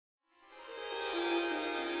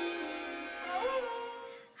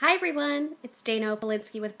Hi everyone, it's Dana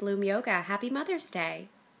Polinsky with Bloom Yoga. Happy Mother's Day.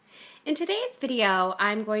 In today's video,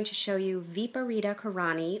 I'm going to show you Viparita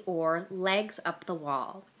Karani, or legs up the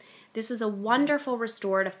wall. This is a wonderful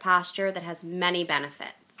restorative posture that has many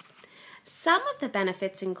benefits. Some of the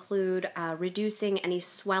benefits include reducing any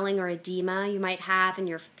swelling or edema you might have in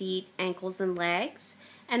your feet, ankles, and legs,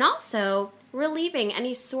 and also relieving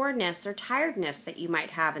any soreness or tiredness that you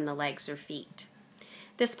might have in the legs or feet.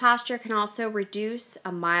 This posture can also reduce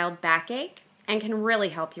a mild backache and can really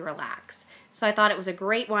help you relax. So I thought it was a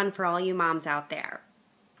great one for all you moms out there.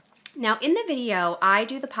 Now in the video, I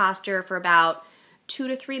do the posture for about 2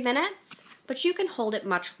 to 3 minutes, but you can hold it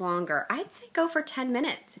much longer. I'd say go for 10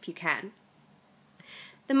 minutes if you can.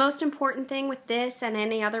 The most important thing with this and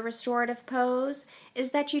any other restorative pose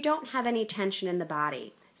is that you don't have any tension in the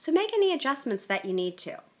body. So make any adjustments that you need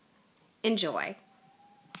to. Enjoy.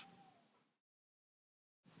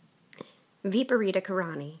 Viparita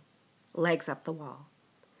Karani, legs up the wall.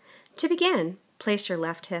 To begin, place your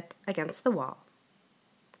left hip against the wall.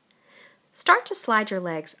 Start to slide your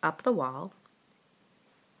legs up the wall,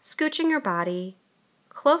 scooching your body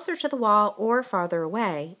closer to the wall or farther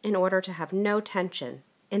away in order to have no tension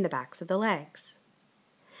in the backs of the legs.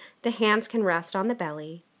 The hands can rest on the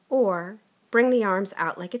belly or bring the arms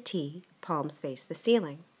out like a T, palms face the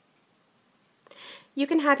ceiling. You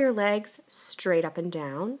can have your legs straight up and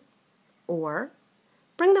down, or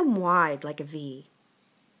bring them wide like a V.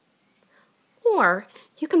 Or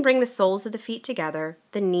you can bring the soles of the feet together,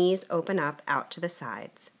 the knees open up out to the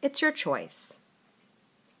sides. It's your choice.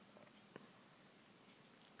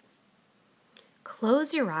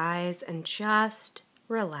 Close your eyes and just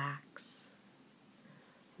relax.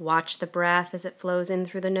 Watch the breath as it flows in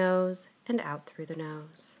through the nose and out through the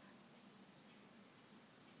nose.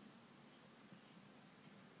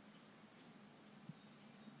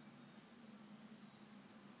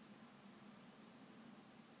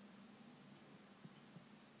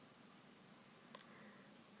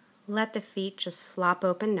 Let the feet just flop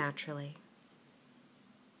open naturally.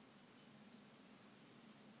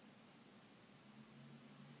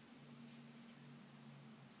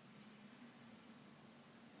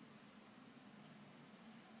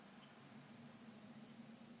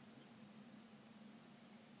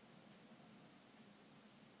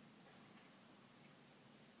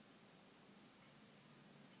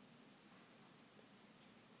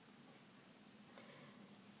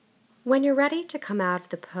 When you're ready to come out of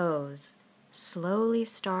the pose, slowly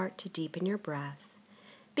start to deepen your breath,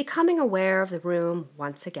 becoming aware of the room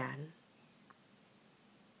once again.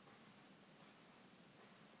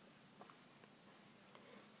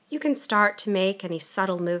 You can start to make any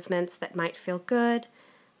subtle movements that might feel good,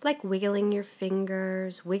 like wiggling your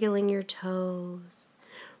fingers, wiggling your toes,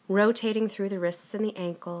 rotating through the wrists and the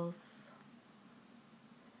ankles,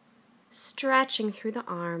 stretching through the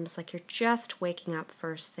arms like you're just waking up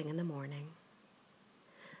first thing in the morning.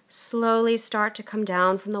 Slowly start to come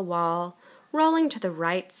down from the wall, rolling to the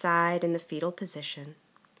right side in the fetal position,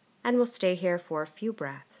 and we'll stay here for a few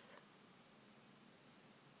breaths.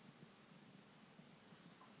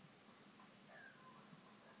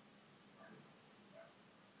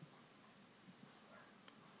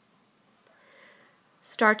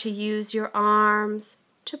 Start to use your arms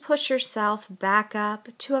to push yourself back up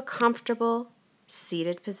to a comfortable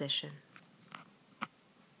seated position.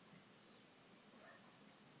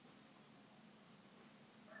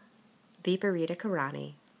 Viparita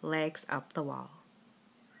Karani, legs up the wall.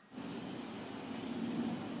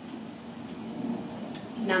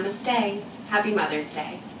 Namaste. Happy Mother's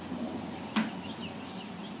Day.